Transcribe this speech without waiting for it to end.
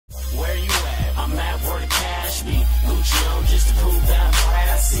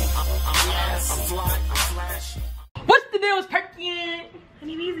What's the deal? It's Perky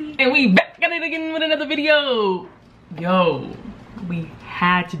and we back at it again with another video. Yo, we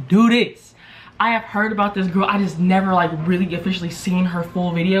had to do this. I have heard about this girl. I just never like really officially seen her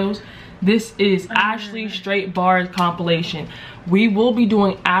full videos. This is Ashley Straight Bars Compilation. We will be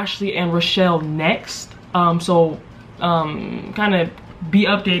doing Ashley and Rochelle next. So kind of be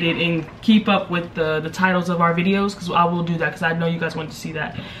updated and keep up with the titles of our videos, because I will do that because I know you guys want to see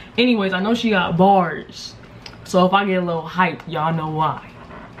that. Anyways, I know she got bars, so if I get a little hype, y'all know why.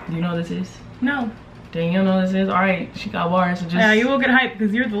 Do you know what this is? No. Dang, you don't know what this is? Alright, she got bars, so just... Yeah, you will get hyped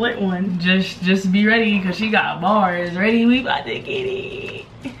because you're the lit one. Just be ready because she got bars. Ready? We about to get it.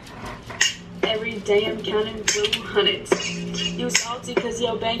 Every day I'm counting blue hundreds. You salty cause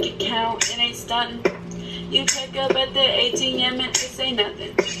your bank account, it ain't stunting. You check up at the ATM and this ain't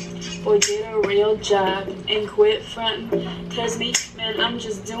nothing. Boy, get a real job and quit fronting. Cause me, man, I'm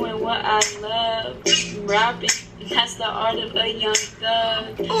just doing what I love. Rapping, that's the art of a young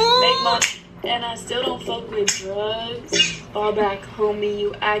thug. Make money and I still don't fuck with drugs. Fall back, homie,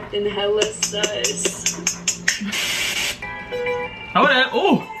 you acting hella sus. Oh, that,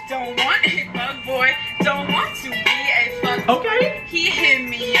 ooh. Don't want a bug boy, don't want to be a fuck boy. Okay. He hit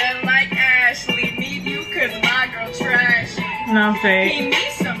me up like Ashley, need you cause my girl trashy. No fake. He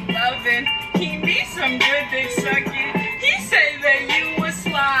needs some loving, he needs some good dick sucking. He say that you was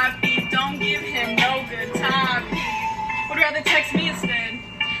sloppy, don't give him no good time. He would rather text me instead,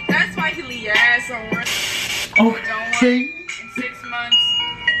 that's why he leave your ass on work. Oh, don't worry, in 6 months,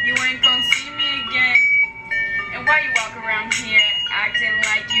 you ain't gonna see me again. And why you walk around here acting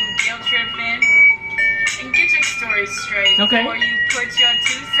like you guilt tripping? And get your story straight before you put your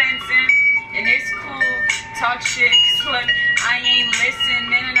 2 cents in. And it's cool, talk shit, cause look, I ain't listening.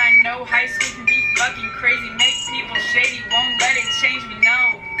 And I know high school can be fucking crazy, make people shady, won't let it change me,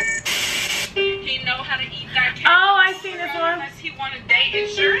 no. He know how to eat that cake. Oh, I seen this one. Unless he want a day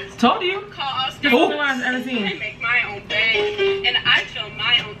insurance. Told you. Call us. This is the one I've ever seen. I make my own bed, and I fill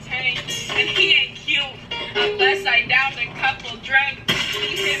my own tank. And he ain't cute unless I downed a couple drinks.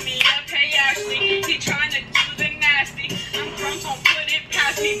 He hit me up, hey Ashley, he trying to do the nasty. I'm drunk, don't put it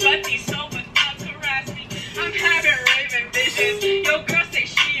past me, but he's sober, not to harass me. I'm having raving visions. Yo, girl say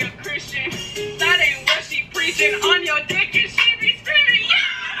she a Christian. That ain't what she preaching. On your dick and she be screaming,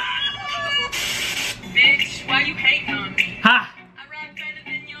 yeah! Bitch, why you hating on me? Ha! I rap better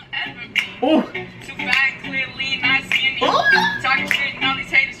than you'll ever be. Ooh. Too fat, clearly not skinny. Talking shit and all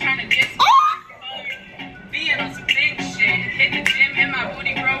these haters trying to diss me. Being on some big shit. Hit the gym and my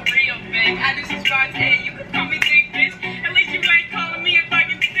booty grow real big. I do some squats, hey, you can call me thick, bitch. At least you ain't calling me a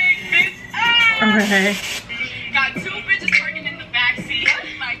fucking thick, bitch. Ah! Okay. Got 2 bitches working in the backseat.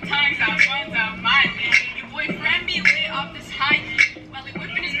 My tongue's out, runs out my dick. Your boyfriend be lit off this high key. While he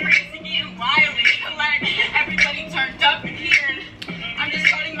whipping his brains and getting wildly. Like, everybody turned up in here. I'm just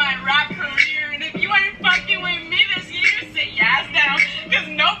starting my rap career. And if you ain't fucking with me this year, sit your ass down. Cause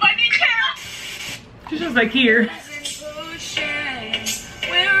nobody cares. She's just like here.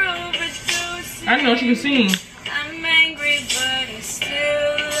 I didn't know she could sing. I'm angry, but I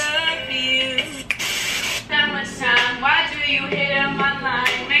still love you. That much time, why do you hit on my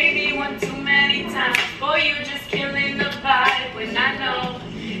line? Maybe one too many times. Boy, you just killing the vibe when I know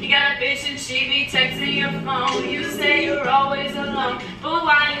you got a bitch and she be texting your phone. You say you're always alone, but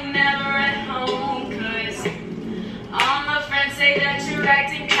why you never at home? Cause all my friends say that you're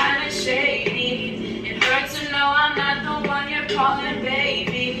acting kinda shady. It hurts to know I'm not the one you're calling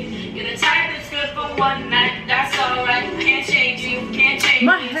baby. You're the type that's good for one night, that's alright. Can't change you, can't change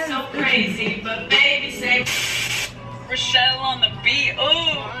me, so crazy. But baby say Rochelle on the beat, ooh.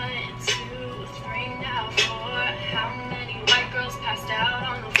 1, 2, 3, now 4. How many white girls passed out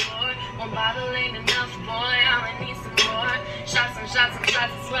on the floor? 1 bottle ain't enough, boy, I'ma need some more. Shots and shots and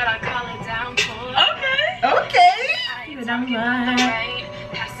shots is what I call it downpour. Okay. Right.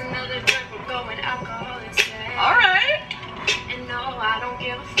 Pass another drink, we're going alcohol instead. Alright. And no, I don't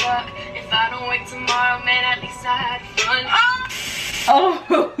give a fuck. If I don't wake tomorrow, man, at least I had fun. Oh.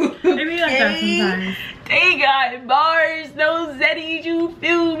 Maybe like that sometimes. They got bars, no zeddies, you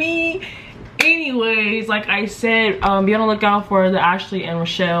feel me? Anyways, like I said, be on the lookout for the Ashley and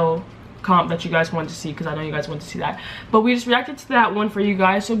Rochelle comp that you guys want to see, because I know you guys want to see that. But we just reacted to that one for you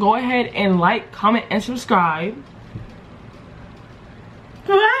guys, so go ahead and like, comment, and subscribe.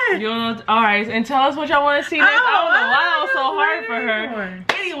 What? You don't know, alright, and tell us what y'all want to see next. I don't know why that was so hard for her.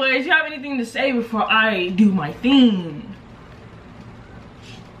 Anyways, you have anything to say before I do my theme?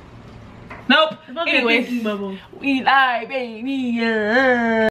 Nope. Anyways, we lie, baby.